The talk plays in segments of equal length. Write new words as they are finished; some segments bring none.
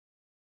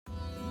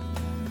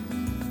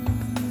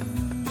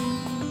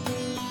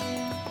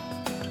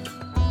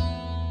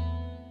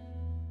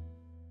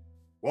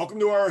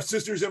Welcome to our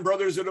sisters and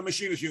brothers of the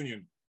Machinists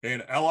Union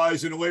and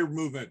allies in the labor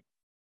movement.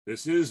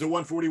 This is the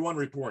 141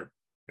 Report,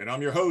 and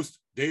I'm your host,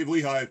 Dave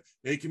Lehigh,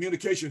 a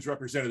communications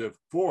representative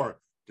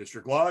for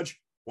District Lodge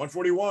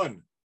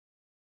 141.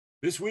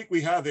 This week,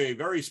 we have a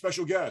very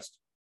special guest.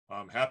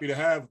 I'm happy to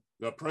have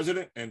the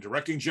President and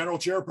Directing General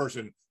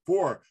Chairperson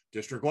for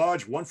District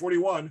Lodge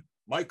 141,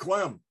 Mike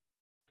Klemm.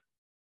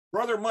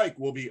 Brother Mike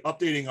will be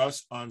updating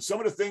us on some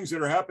of the things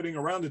that are happening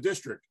around the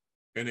district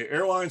and the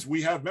airlines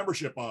we have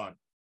membership on.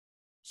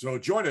 So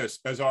join us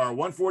as our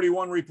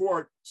 141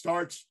 report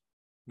starts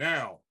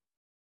now.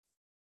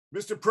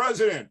 Mr.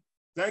 President,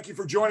 thank you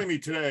for joining me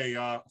today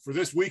for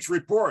this week's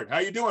report. How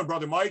you doing,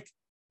 Brother Mike?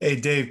 Hey,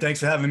 Dave, thanks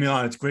for having me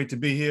on. It's great to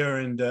be here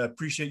and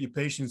appreciate your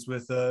patience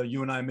with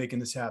you and I making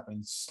this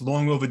happen. It's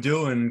long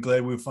overdue and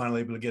glad we were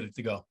finally able to get it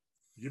to go.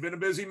 You've been a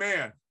busy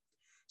man.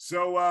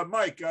 So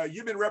Mike,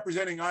 you've been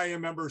representing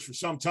IAM members for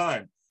some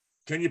time.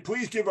 Can you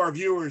please give our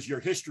viewers your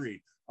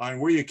history on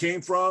where you came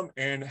from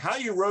and how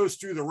you rose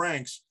through the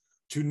ranks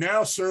to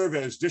now serve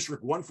as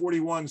District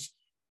 141's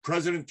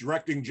President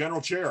Directing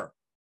General Chair?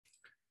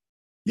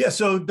 Yeah,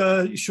 so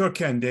sure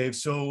can, Dave.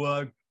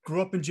 So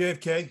grew up in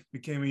JFK,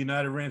 became a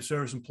United Ram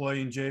Service employee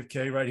in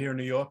JFK right here in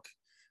New York.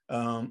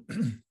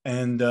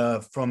 And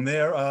from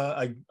there,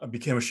 I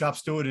became a shop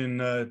steward in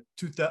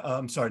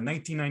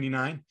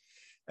 1999.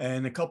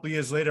 And a couple of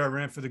years later, I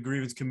ran for the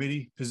grievance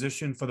committee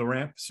position for the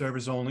ramp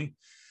service only.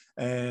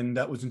 And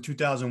that was in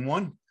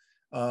 2001.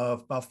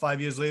 About 5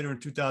 years later, in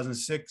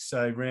 2006,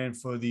 I ran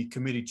for the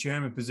committee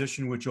chairman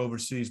position, which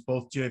oversees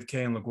both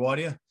JFK and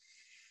LaGuardia.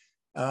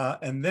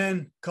 And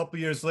then a couple of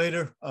years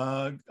later,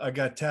 I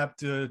got tapped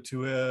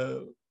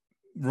to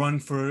run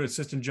for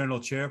assistant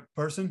general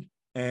chairperson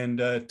and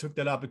took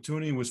that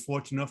opportunity and was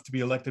fortunate enough to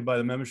be elected by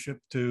the membership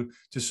to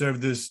serve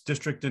this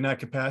district in that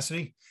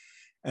capacity.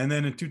 And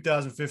then in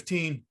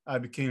 2015, I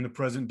became the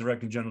president,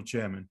 directing general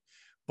chairman.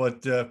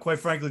 But quite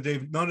frankly,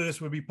 Dave, none of this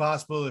would be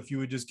possible if you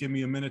would just give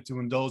me a minute to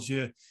indulge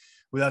here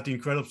without the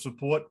incredible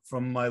support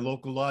from my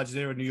local lodge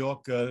there in New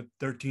York,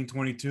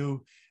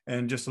 1322.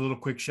 And just a little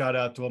quick shout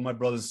out to all my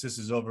brothers and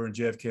sisters over in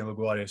JFK and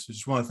LaGuardia. So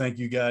just want to thank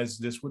you guys.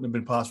 This wouldn't have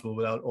been possible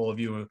without all of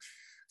you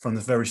from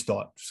the very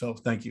start. So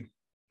thank you.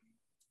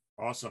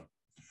 Awesome.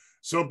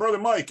 So Brother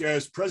Mike,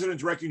 as President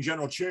Directing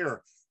General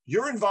Chair,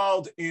 you're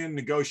involved in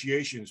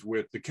negotiations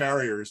with the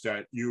carriers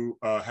that you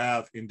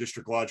have in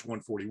District Lodge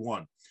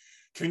 141.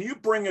 Can you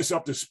bring us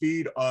up to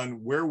speed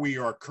on where we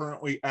are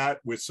currently at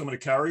with some of the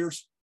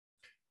carriers?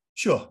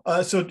 Sure.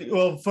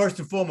 Well, first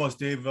and foremost,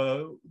 Dave,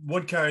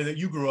 one carrier that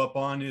you grew up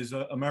on is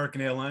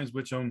American Airlines,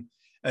 which,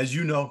 as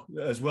you know,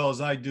 as well as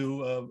I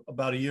do,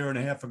 about a year and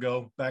a half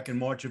ago, back in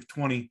March of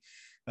 20,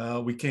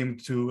 we came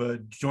to a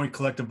joint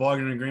collective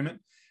bargaining agreement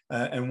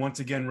and once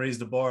again raised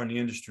the bar in the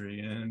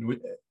industry. And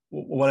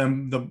what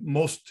I'm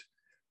most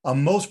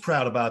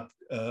proud about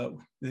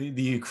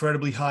the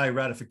incredibly high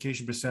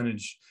ratification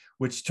percentage,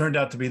 which turned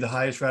out to be the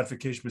highest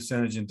ratification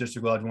percentage in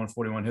District Lodge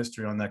 141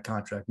 history on that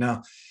contract.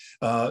 Now,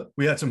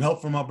 we had some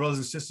help from our brothers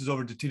and sisters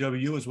over to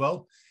TWU as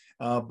well,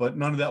 but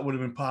none of that would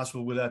have been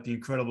possible without the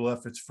incredible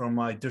efforts from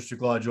my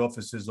District Lodge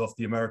offices off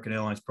the American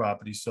Airlines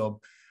property. So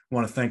I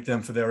want to thank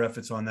them for their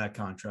efforts on that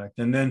contract.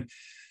 And then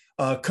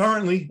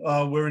currently,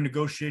 we're in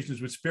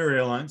negotiations with Spirit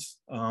Airlines.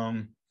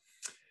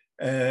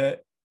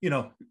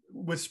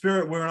 With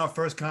Spirit, we're in our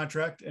first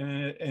contract,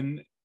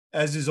 and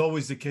as is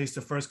always the case,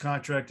 the first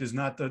contract is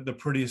not the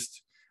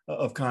prettiest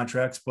of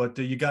contracts, but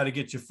you got to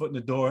get your foot in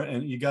the door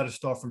and you got to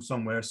start from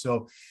somewhere.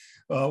 So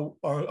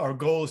our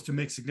goal is to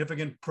make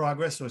significant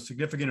progress or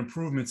significant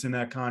improvements in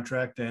that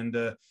contract. And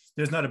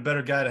there's not a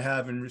better guy to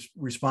have and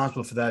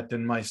responsible for that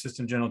than my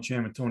assistant general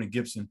chairman, Tony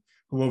Gibson,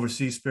 who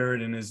oversees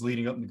Spirit and is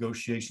leading up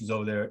negotiations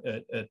over there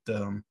at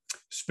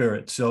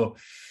Spirit. So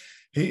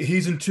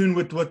he's in tune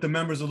with what the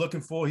members are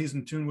looking for. He's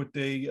in tune with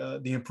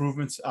the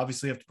improvements,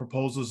 obviously after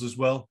proposals as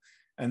well.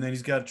 And then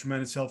he's got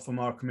tremendous help from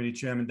our committee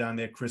chairman down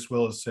there, Chris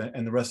Willis,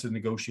 and the rest of the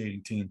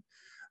negotiating team.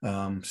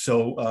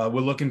 So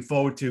we're looking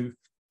forward to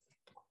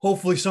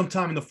hopefully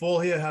sometime in the fall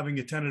here, having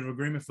a tentative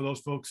agreement for those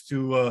folks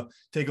to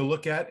take a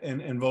look at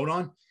and vote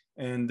on.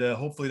 And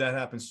hopefully that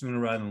happens sooner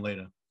rather than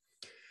later.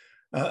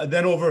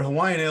 Then over at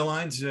Hawaiian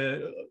Airlines,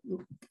 a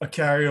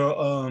carrier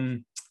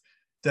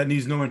that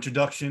needs no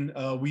introduction.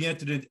 We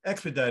entered into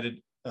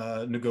expedited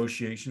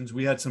negotiations.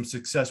 We had some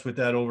success with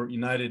that over at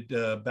United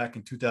back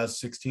in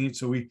 2016.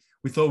 So we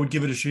thought we'd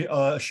give it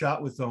a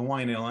shot with the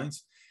Hawaiian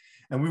Airlines.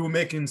 And we were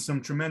making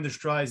some tremendous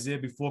strides there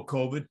before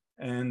COVID.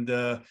 And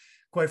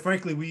quite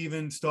frankly, we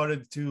even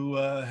started to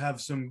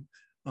have some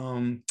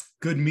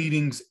good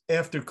meetings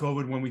after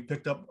COVID when we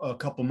picked up a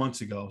couple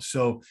months ago.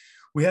 So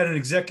we had an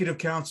executive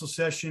council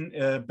session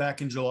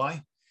back in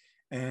July.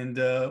 And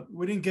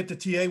we didn't get the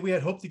TA. We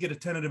had hoped to get a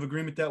tentative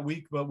agreement that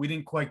week, but we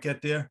didn't quite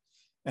get there.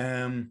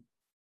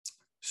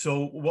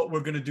 So what we're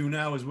going to do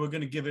now is we're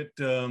going to give it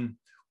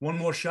one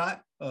more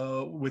shot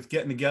with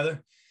getting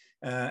together.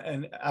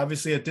 And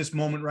obviously at this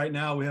moment right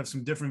now, we have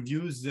some different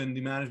views than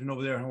the management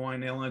over there at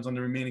Hawaiian Airlines on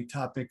the remaining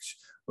topics,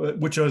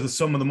 which are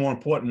some of the more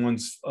important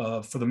ones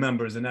for the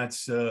members. And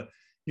that's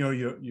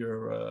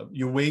your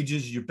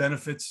wages, your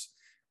benefits,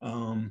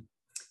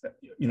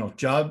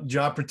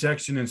 job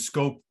protection and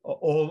scope are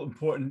all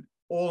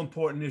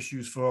important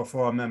issues for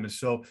our members.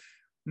 So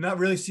not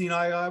really seeing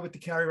eye to eye with the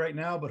carrier right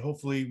now, but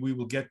hopefully we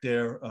will get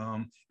there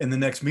in the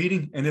next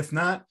meeting. And if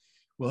not,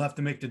 we'll have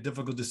to make the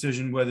difficult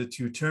decision whether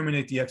to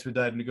terminate the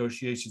expedited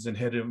negotiations and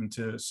head them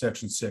to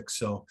Section 6.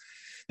 So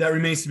that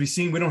remains to be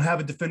seen. We don't have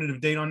a definitive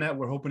date on that.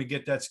 We're hoping to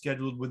get that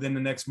scheduled within the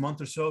next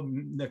month or so,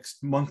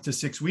 next month to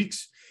 6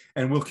 weeks,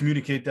 and we'll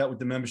communicate that with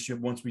the membership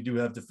once we do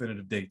have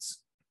definitive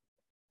dates.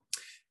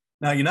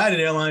 Now, United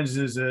Airlines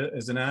is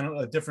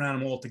a different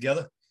animal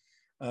altogether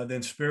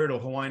than Spirit or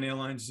Hawaiian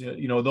Airlines.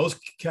 Those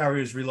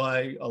carriers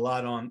rely a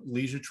lot on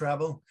leisure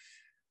travel,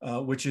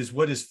 which is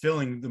what is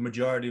filling the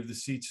majority of the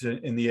seats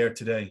in the air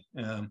today.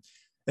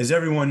 As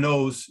everyone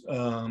knows,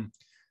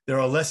 there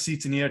are less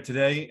seats in the air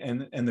today,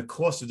 and the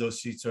cost of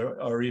those seats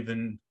are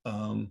even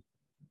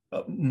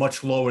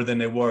much lower than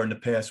they were in the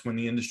past when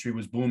the industry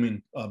was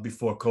booming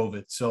before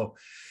COVID. So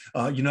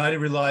United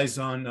relies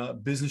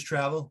on business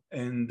travel,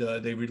 and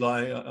they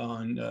rely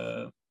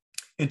on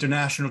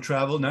international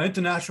travel. Now,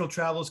 international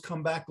travel has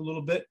come back a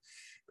little bit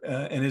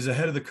and is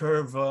ahead of the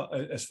curve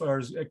as far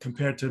as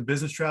compared to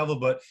business travel,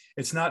 but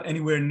it's not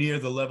anywhere near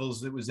the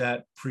levels it was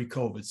at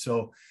pre-COVID.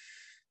 So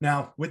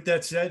now, with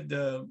that said,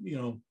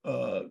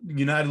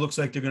 United looks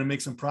like they're going to make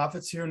some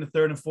profits here in the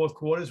third and fourth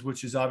quarters,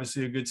 which is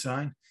obviously a good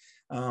sign.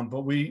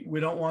 But we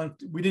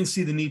didn't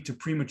see the need to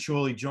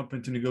prematurely jump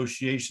into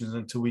negotiations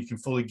until we can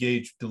fully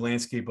gauge the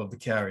landscape of the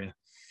carrier.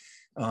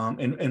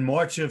 In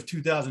March of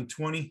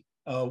 2020,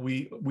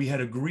 we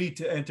had agreed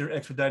to enter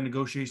expedited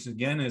negotiations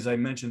again. As I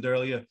mentioned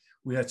earlier,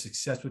 we had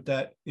success with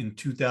that in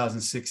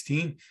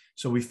 2016.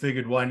 So we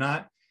figured, why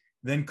not?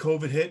 Then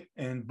COVID hit,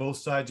 and both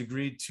sides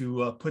agreed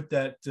to put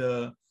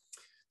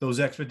those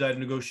expedited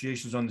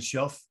negotiations on the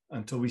shelf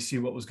until we see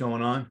what was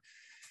going on.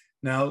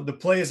 Now, the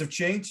players have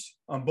changed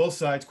on both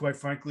sides, quite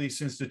frankly,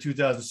 since the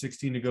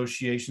 2016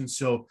 negotiations.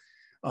 So,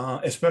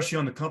 especially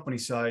on the company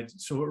side.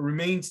 So it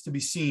remains to be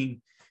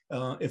seen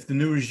if the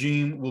new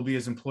regime will be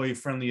as employee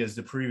friendly as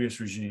the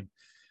previous regime.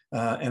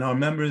 And our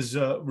members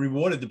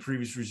rewarded the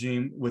previous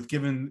regime with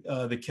giving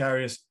the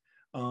carriers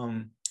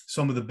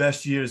some of the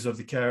best years of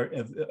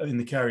in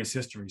the carrier's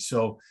history.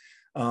 So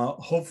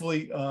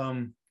hopefully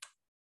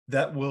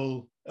that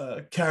will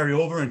carry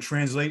over and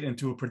translate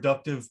into a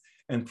productive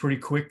and pretty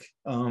quick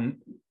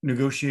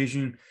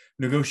negotiation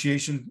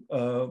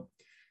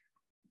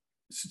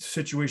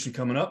situation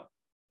coming up.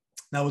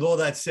 Now, with all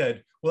that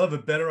said, we'll have a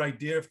better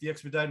idea if the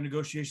expedited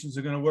negotiations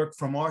are going to work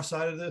from our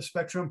side of the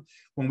spectrum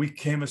when we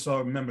canvass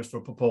our members for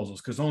proposals,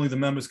 because only the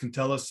members can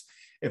tell us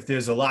if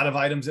there's a lot of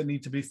items that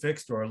need to be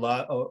fixed or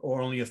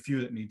only a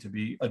few that need to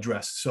be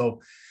addressed.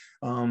 So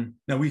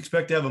now we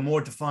expect to have a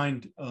more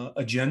defined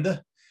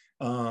agenda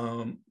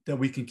that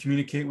we can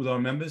communicate with our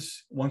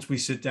members once we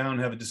sit down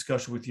and have a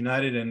discussion with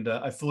United. And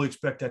I fully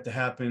expect that to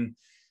happen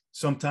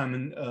sometime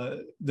in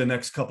the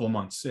next couple of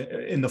months,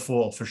 in the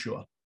fall for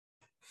sure.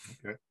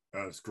 Okay.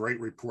 It's a great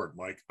report,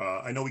 Mike.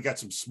 I know we got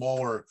some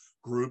smaller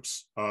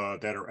groups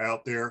that are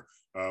out there.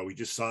 We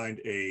just signed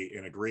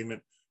an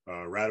agreement,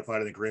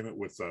 ratified an agreement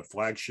with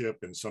Flagship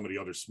and some of the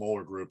other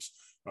smaller groups.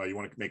 You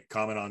want to make a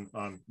comment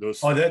on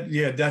those? Oh,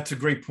 that's a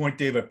great point,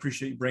 Dave. I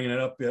appreciate you bringing it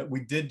up. We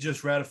did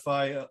just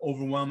ratify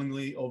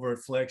overwhelmingly over at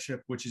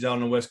Flagship, which is out on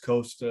the West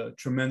Coast.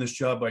 Tremendous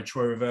job by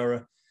Troy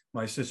Rivera,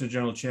 my assistant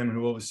general chairman,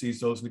 who oversees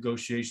those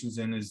negotiations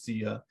and is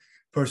the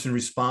person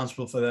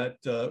responsible for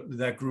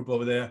that group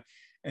over there.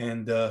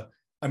 And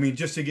I mean,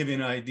 just to give you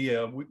an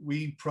idea,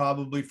 we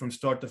probably from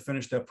start to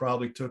finish, that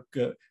probably took,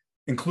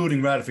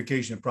 including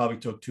ratification, it probably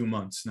took 2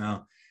 months.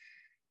 Now,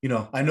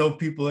 I know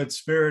people at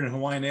Spirit and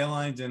Hawaiian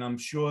Airlines, and I'm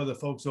sure the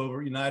folks over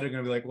at United are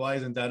going to be like, why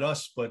isn't that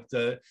us? But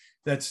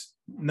that's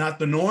not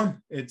the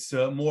norm. It's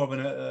more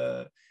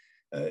of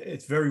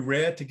it's very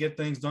rare to get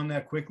things done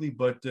that quickly,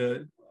 but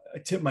I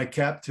tip my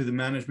cap to the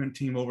management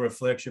team over at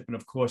Flagship, and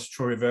of course,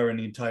 Troy Rivera and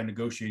the entire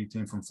negotiating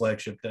team from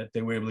Flagship, that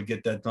they were able to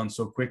get that done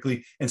so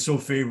quickly and so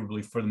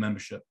favorably for the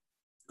membership.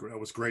 That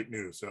was great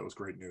news. That was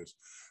great news.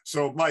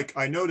 So, Mike,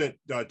 I know that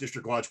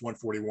District Lodge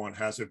 141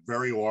 has a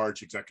very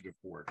large executive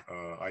board.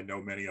 I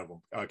know many of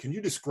them. Can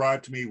you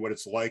describe to me what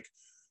it's like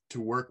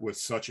to work with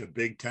such a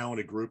big,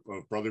 talented group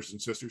of brothers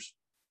and sisters?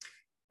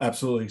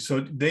 Absolutely. So,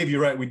 Dave,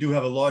 you're right. We do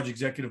have a large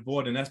executive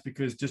board, and that's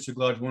because District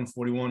Lodge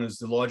 141 is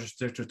the largest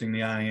district in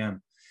the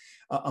IAM.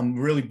 I'm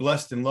really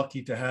blessed and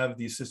lucky to have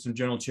the assistant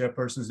general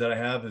chairpersons that I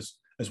have,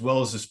 as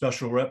well as the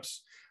special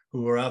reps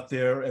who are out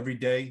there every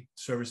day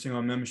servicing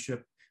our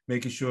membership,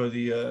 making sure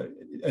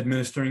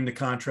administering the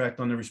contract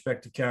on the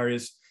respective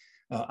carriers.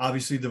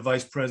 Obviously, the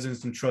vice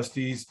presidents and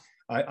trustees,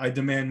 I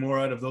demand more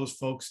out of those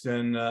folks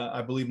than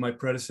I believe my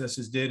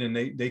predecessors did, and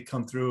they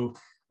come through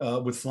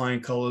with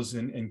flying colors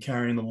and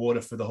carrying the water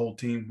for the whole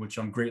team, which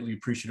I'm greatly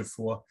appreciative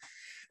for.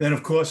 Then,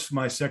 of course,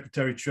 my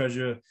secretary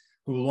treasurer,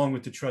 who along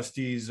with the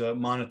trustees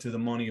monitor the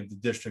money of the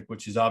district,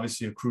 which is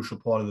obviously a crucial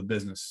part of the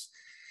business.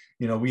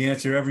 We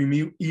answer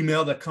every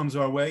email that comes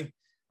our way.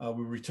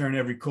 We return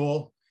every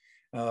call.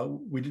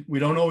 We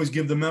don't always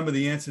give the member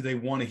the answer they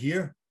want to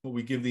hear, but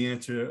we give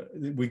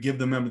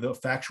the member the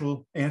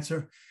factual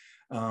answer.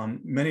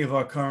 Many of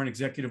our current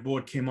executive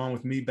board came on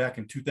with me back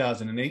in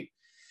 2008.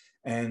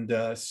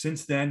 And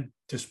since then,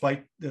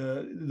 despite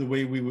the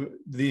way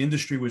the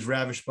industry was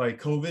ravished by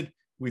COVID,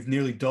 we've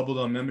nearly doubled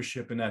our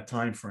membership in that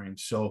time frame.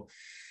 So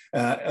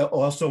I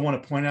also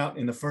want to point out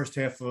in the first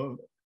half of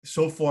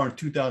so far in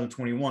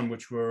 2021,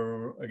 which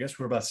I guess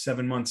we're about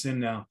 7 months in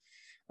now,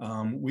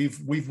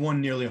 we've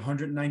won nearly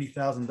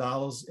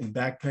 $190,000 in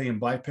back pay and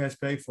bypass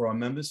pay for our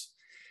members.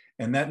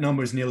 And that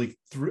number is nearly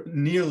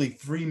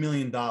 $3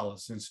 million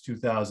since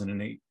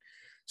 2008.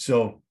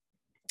 So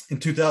in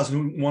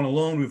 2001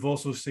 alone, we've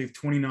also saved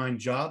 29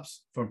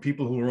 jobs from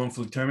people who were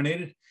wrongfully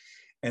terminated.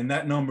 And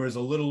that number is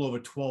a little over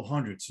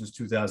 1,200 since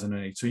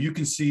 2008. So you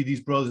can see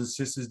these brothers and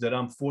sisters that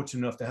I'm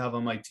fortunate enough to have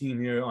on my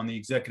team here on the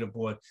executive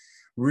board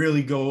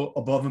really go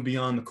above and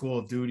beyond the call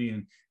of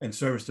duty and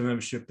service the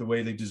membership the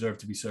way they deserve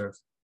to be served.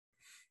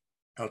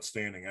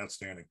 Outstanding,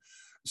 outstanding.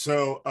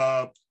 So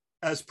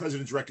as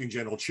President Directing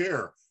General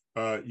Chair,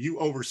 you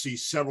oversee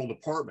several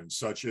departments,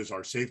 such as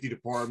our safety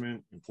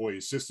department, employee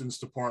assistance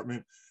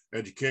department,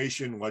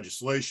 education,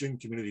 legislation,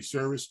 community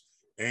service,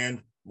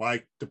 and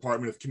my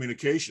Department of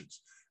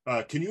Communications.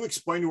 Can you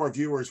explain to our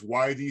viewers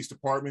why these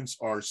departments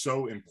are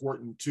so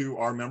important to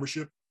our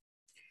membership?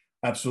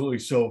 Absolutely.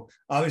 So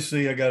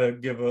obviously I got to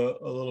give a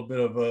little bit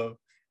of a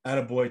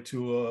attaboy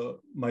to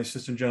my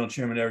Assistant General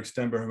Chairman, Eric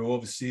Stenberg, who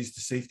oversees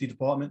the safety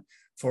department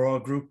for our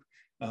group.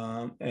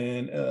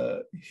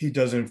 He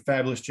does a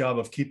fabulous job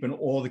of keeping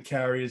all the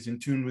carriers in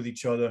tune with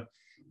each other.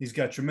 He's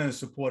got tremendous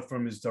support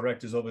from his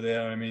directors over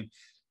there. I mean,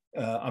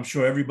 I'm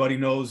sure everybody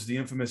knows the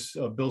infamous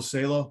Bill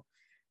Salo.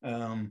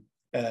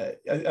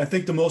 I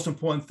think the most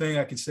important thing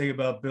I can say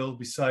about Bill,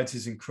 besides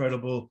his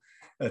incredible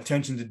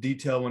attention to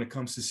detail when it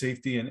comes to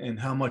safety and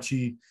how much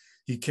he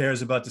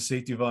cares about the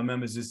safety of our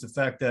members, is the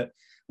fact that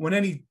when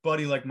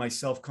anybody like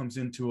myself comes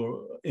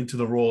into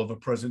the role of a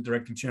president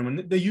directing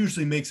chairman, they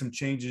usually make some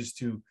changes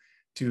to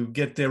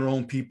get their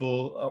own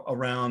people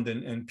around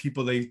and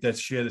people that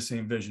share the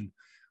same vision.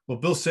 Well,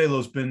 Bill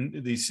Salo's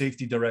been the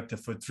safety director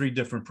for 3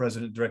 different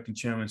president directing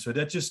chairmen. So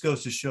that just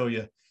goes to show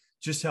you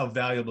just how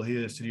valuable he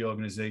is to the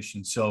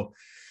organization. So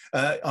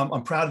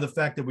I'm proud of the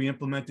fact that we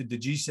implemented the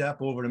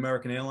GSAP over at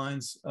American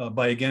Airlines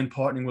by, again,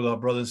 partnering with our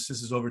brothers and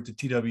sisters over to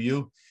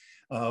TWU.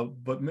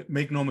 But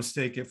make no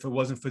mistake, if it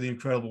wasn't for the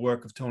incredible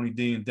work of Tony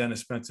D and Dennis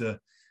Spencer,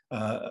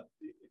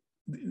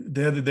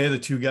 they're the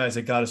 2 guys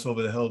that got us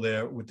over the hill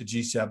there with the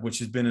GSAP, which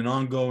has been an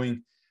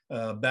ongoing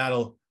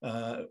battle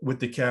with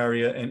the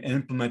carrier and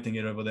implementing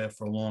it over there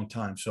for a long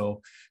time.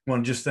 So I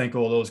want to just thank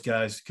all those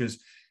guys,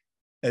 because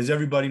as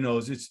everybody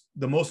knows, it's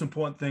the most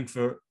important thing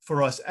for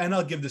us, and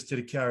I'll give this to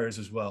the carriers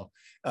as well,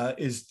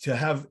 is to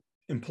have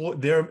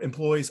their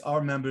employees,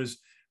 our members,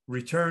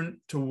 return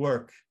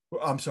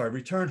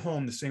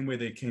home the same way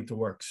they came to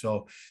work.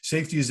 So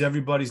safety is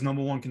everybody's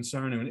number one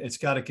concern, and it's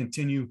got to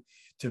continue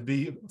to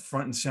be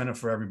front and center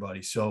for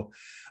everybody. So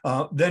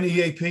then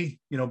EAP,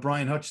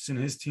 Brian Hutchinson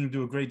and his team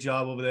do a great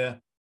job over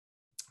there,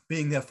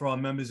 being there for our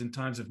members in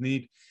times of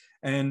need.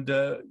 And,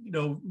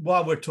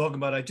 while we're talking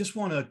about it, I just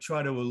want to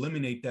try to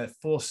eliminate that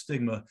false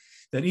stigma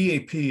that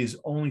EAP is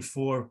only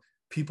for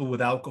people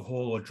with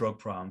alcohol or drug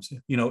problems.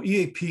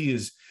 EAP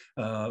is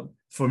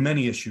for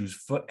many issues,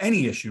 for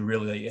any issue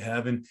really that you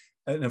have. And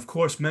of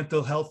course,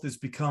 mental health has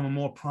become a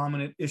more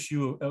prominent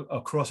issue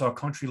across our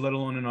country, let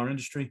alone in our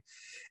industry.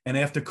 And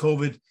after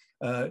COVID,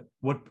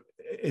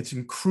 it's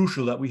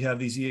crucial that we have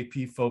these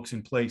EAP folks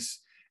in place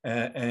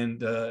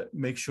and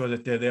make sure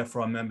that they're there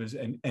for our members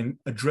and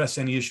address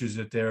any issues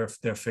that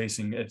they're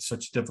facing at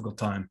such a difficult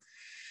time.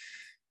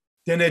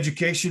 Then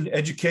education.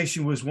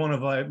 Education was one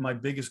of my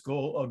biggest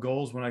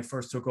goals when I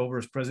first took over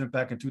as president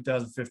back in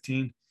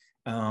 2015.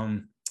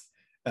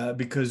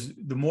 Because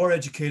the more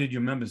educated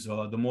your members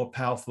are, the more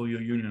powerful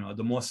your union are,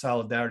 the more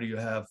solidarity you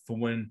have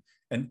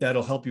and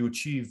that'll help you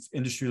achieve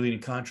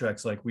industry-leading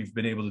contracts like we've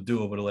been able to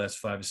do over the last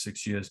 5 or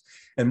 6 years.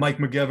 And Mike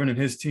McGovern and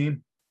his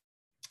team,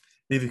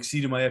 they've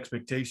exceeded my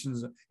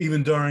expectations.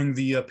 Even during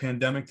the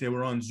pandemic, they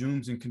were on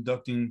Zooms and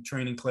conducting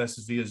training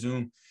classes via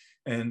Zoom.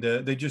 And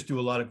they just do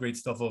a lot of great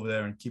stuff over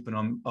there and keeping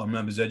our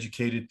members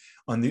educated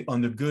on the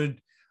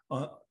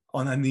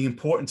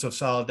importance of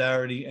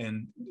solidarity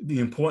and the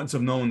importance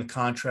of knowing the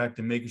contract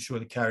and making sure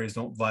the carriers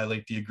don't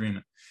violate the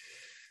agreement.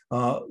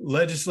 Our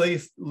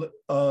legislative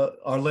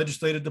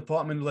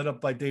department, led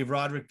up by Dave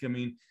Roderick. I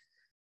mean,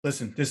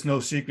 listen, there's no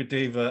secret,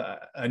 Dave.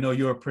 I know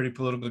you're a pretty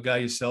political guy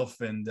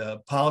yourself, and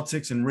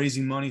politics and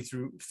raising money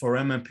for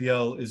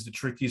MMPL is the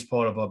trickiest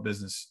part of our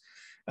business.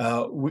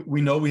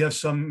 We know we have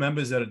some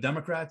members that are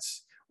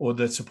Democrats or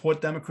that support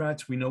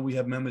Democrats. We know we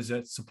have members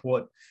that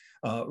support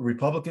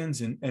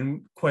Republicans,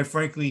 and quite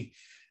frankly,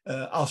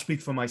 I'll speak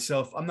for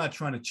myself. I'm not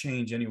trying to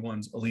change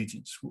anyone's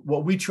allegiance.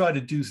 What we try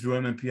to do through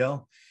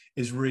MMPL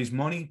is raise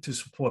money to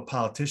support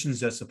politicians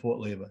that support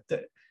labor.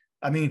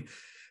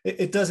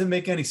 It doesn't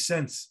make any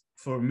sense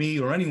for me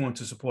or anyone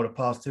to support a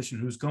politician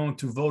who's going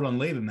to vote on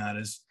labor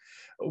matters,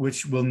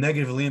 which will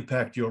negatively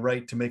impact your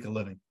right to make a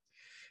living.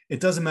 it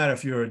doesn't matter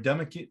if you're a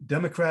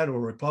Democrat or a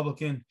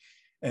Republican,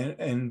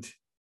 and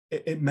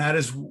it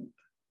matters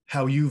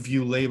how you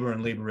view labor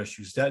and labor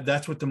issues.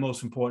 That's what the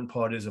most important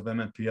part is of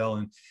MMPL.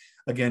 And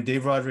again,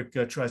 Dave Roderick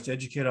tries to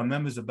educate our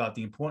members about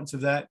the importance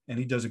of that, and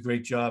he does a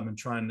great job in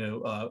trying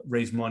to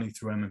raise money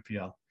through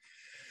MMPL.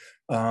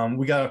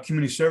 We got our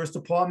community service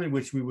department,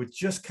 which we were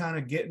just kind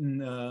of getting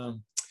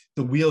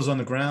the wheels on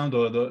the ground,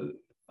 or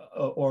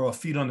our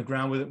feet on the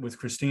ground with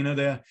Christina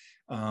there.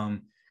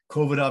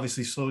 COVID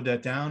obviously slowed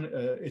that down.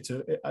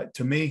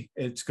 To me,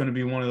 it's going to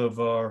be one of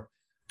our,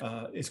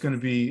 it's going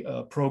to be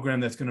a program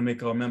that's going to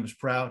make our members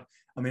proud.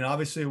 I mean,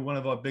 obviously, one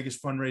of our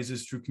biggest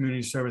fundraisers through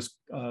community service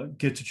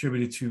gets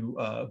attributed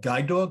to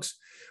guide dogs.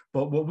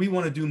 But what we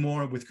want to do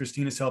more with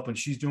Christina's help, and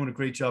she's doing a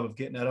great job of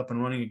getting that up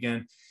and running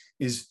again,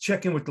 is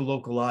check in with the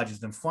local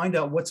lodges and find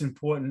out what's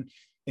important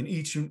in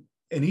each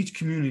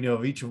community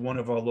of each of one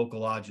of our local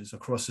lodges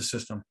across the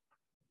system.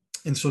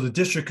 And so the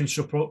district can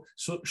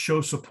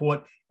show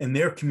support in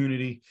their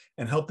community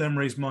and help them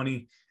raise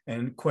money.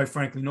 And quite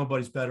frankly,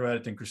 nobody's better at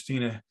it than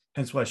Christina,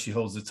 hence why she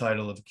holds the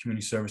title of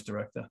community service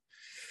director.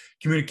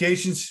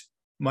 Communications,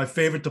 my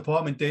favorite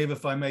department, Dave,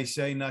 if I may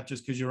say, not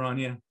just because you're on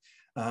here.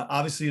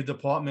 Obviously, a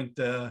department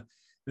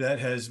that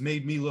has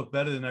made me look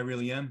better than I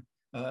really am,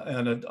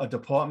 and a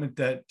department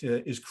that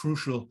is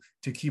crucial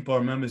to keep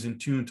our members in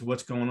tune to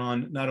what's going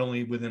on, not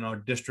only within our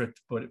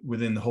district, but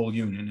within the whole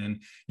union.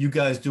 And you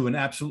guys do an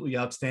absolutely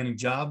outstanding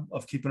job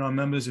of keeping our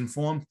members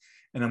informed,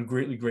 and I'm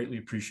greatly, greatly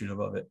appreciative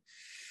of it.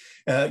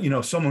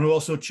 Someone who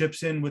also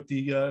chips in with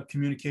the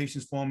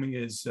communications for me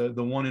is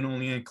the one and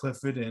only Ann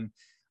Clifford. And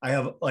I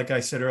have, like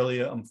I said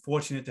earlier, I'm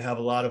fortunate to have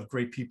a lot of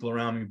great people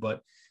around me,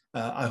 but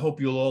I hope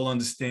you'll all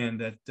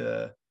understand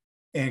that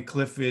Ann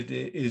Clifford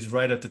is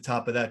right at the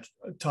top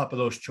of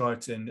those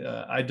charts. And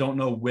I don't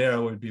know where I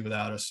would be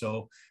without her.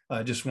 So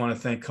I just want to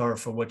thank her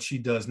for what she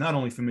does, not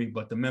only for me,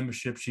 but the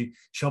membership. She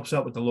helps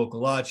out with the local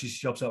lodge.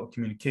 She helps out with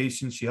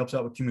communications. She helps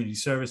out with community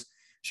service.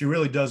 She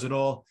really does it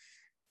all.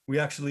 We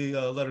actually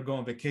let her go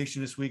on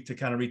vacation this week to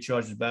kind of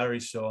recharge the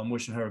batteries. So I'm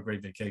wishing her a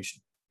great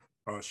vacation.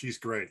 Oh, she's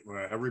great.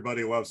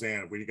 Everybody loves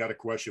Ann. When you got a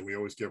question, we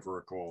always give her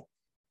a call.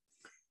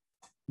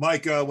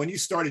 Mike, when you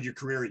started your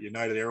career at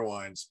United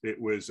Airlines,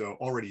 it was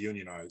already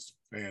unionized.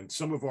 And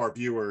some of our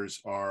viewers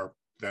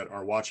that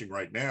are watching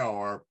right now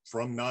are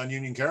from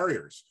non-union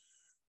carriers.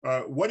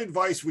 What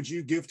advice would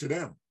you give to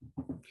them?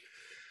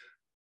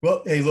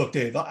 Well, hey, look,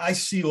 Dave, I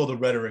see all the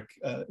rhetoric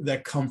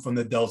that come from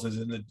the Deltas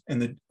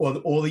and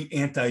all the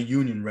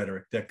anti-union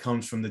rhetoric that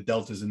comes from the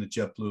Deltas and the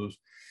JetBlues.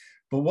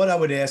 But what I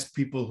would ask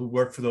people who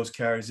work for those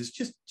carriers is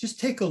just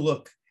take a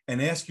look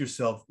and ask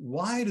yourself,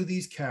 why do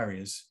these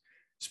carriers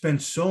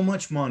spend so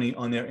much money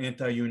on their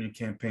anti-union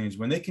campaigns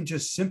when they can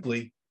just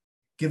simply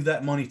give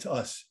that money to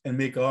us and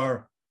make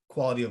our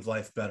quality of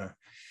life better?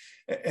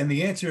 And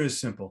the answer is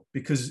simple,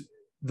 because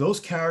those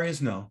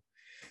carriers know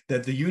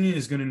that the union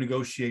is going to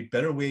negotiate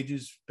better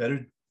wages,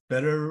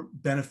 better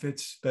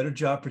benefits, better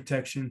job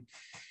protection.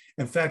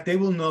 In fact, they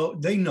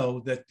know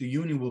that the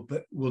union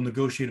will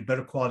negotiate a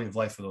better quality of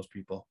life for those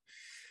people.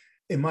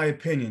 In my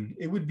opinion,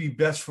 it would be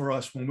best for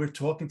us when we're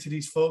talking to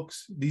these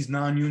folks, these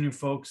non-union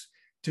folks,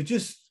 to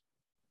just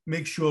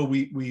make sure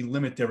we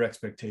limit their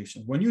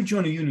expectations. When you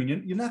join a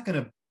union, you're not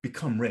going to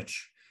become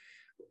rich.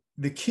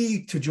 The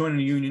key to joining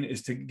a union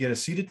is to get a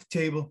seat at the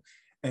table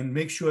and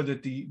make sure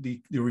that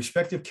the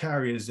respective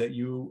carriers that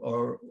you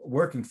are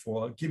working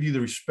for give you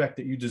the respect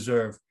that you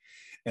deserve.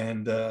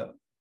 And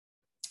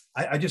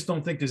I just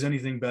don't think there's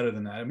anything better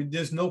than that. I mean,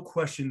 there's no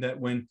question that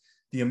when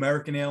the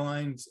American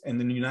Airlines and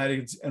the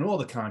Uniteds and all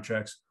the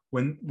contracts,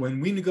 when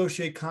we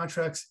negotiate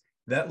contracts,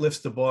 that lifts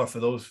the bar for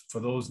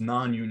those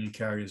non-union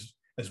carriers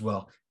as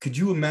well. Could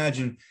you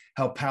imagine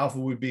how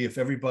powerful it would be if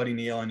everybody in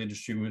the airline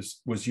industry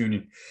was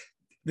union?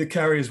 The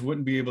carriers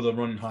wouldn't be able to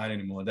run and hide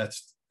anymore.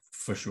 That's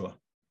for sure.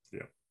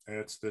 Yeah,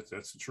 that's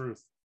the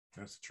truth.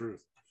 That's the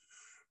truth.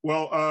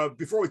 Well,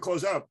 before we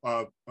close out,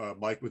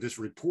 Mike, with this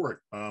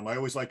report, I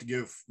always like to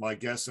give my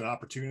guests an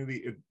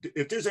opportunity.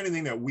 If there's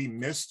anything that we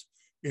missed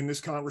in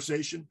this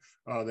conversation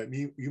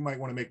that you might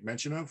want to make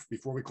mention of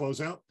before we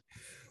close out.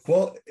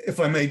 Well,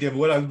 if I may, David,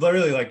 what I'd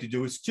really like to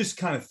do is just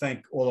kind of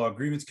thank all our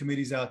grievance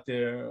committees out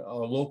there,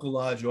 our local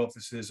lodge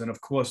offices, and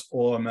of course,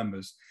 all our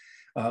members.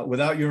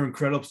 Without your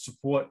incredible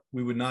support,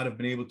 we would not have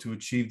been able to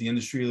achieve the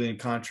industry-leading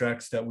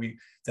contracts that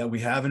we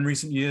have in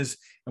recent years,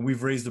 and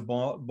we've raised the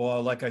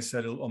bar, like I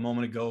said a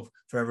moment ago,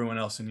 for everyone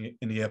else in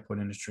the airport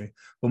industry.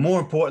 But more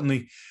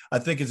importantly, I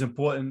think it's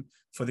important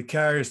for the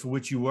carriers for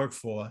which you work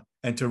for,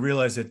 and to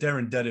realize that they're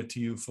indebted to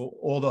you for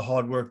all the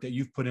hard work that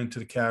you've put into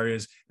the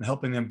carriers and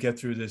helping them get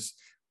through this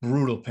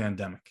brutal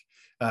pandemic.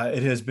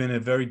 It has been a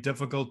very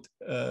difficult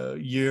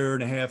year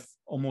and a half,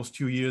 almost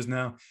 2 years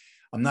now.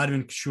 I'm not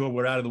even sure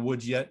we're out of the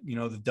woods yet. You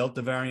know, the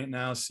Delta variant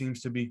now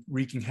seems to be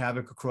wreaking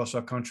havoc across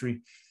our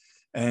country.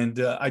 And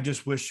I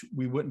just wish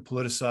we wouldn't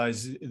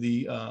politicize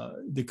the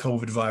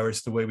COVID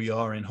virus the way we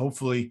are. And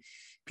hopefully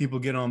people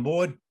get on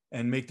board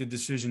and make the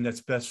decision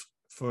that's best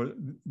for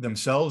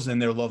themselves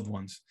and their loved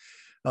ones.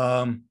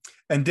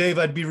 And Dave,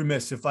 I'd be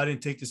remiss if I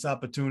didn't take this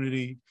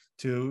opportunity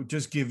to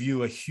just give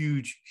you a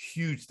huge,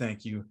 huge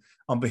thank you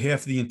on behalf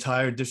of the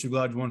entire District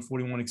Lodge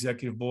 141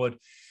 Executive Board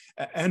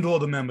and all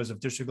the members of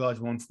District Lodge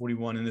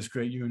 141 in this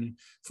great union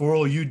for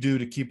all you do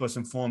to keep us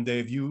informed,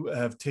 Dave. You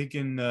have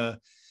taken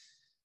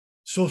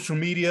social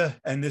media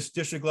and this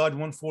District Lodge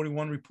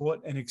 141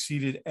 report and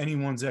exceeded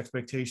anyone's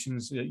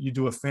expectations. You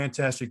do a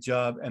fantastic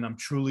job, and I'm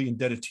truly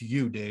indebted to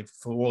you, Dave,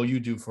 for all you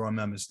do for our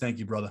members. Thank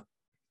you, brother.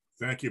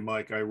 Thank you,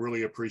 Mike. I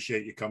really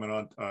appreciate you coming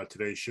on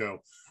today's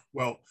show.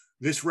 Well,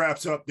 this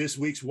wraps up this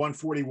week's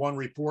 141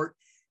 report.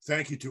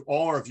 Thank you to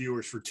all our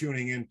viewers for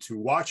tuning in to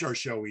watch our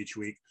show each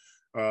week.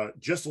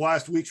 Just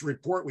last week's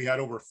report, we had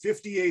over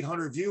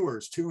 5,800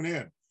 viewers tune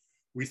in.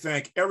 We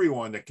thank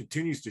everyone that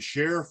continues to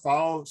share,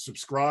 follow,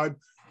 subscribe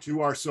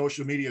to our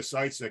social media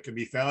sites that can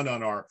be found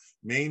on our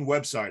main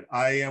website,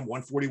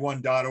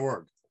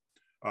 iam141.org.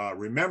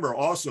 Remember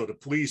also to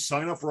please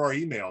sign up for our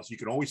emails. You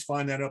can always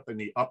find that up in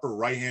the upper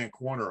right-hand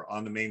corner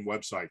on the main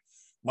website.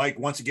 Mike,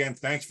 once again,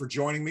 thanks for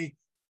joining me.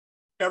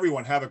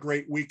 Everyone, have a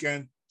great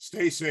weekend.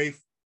 Stay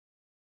safe.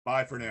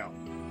 Bye for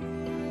now.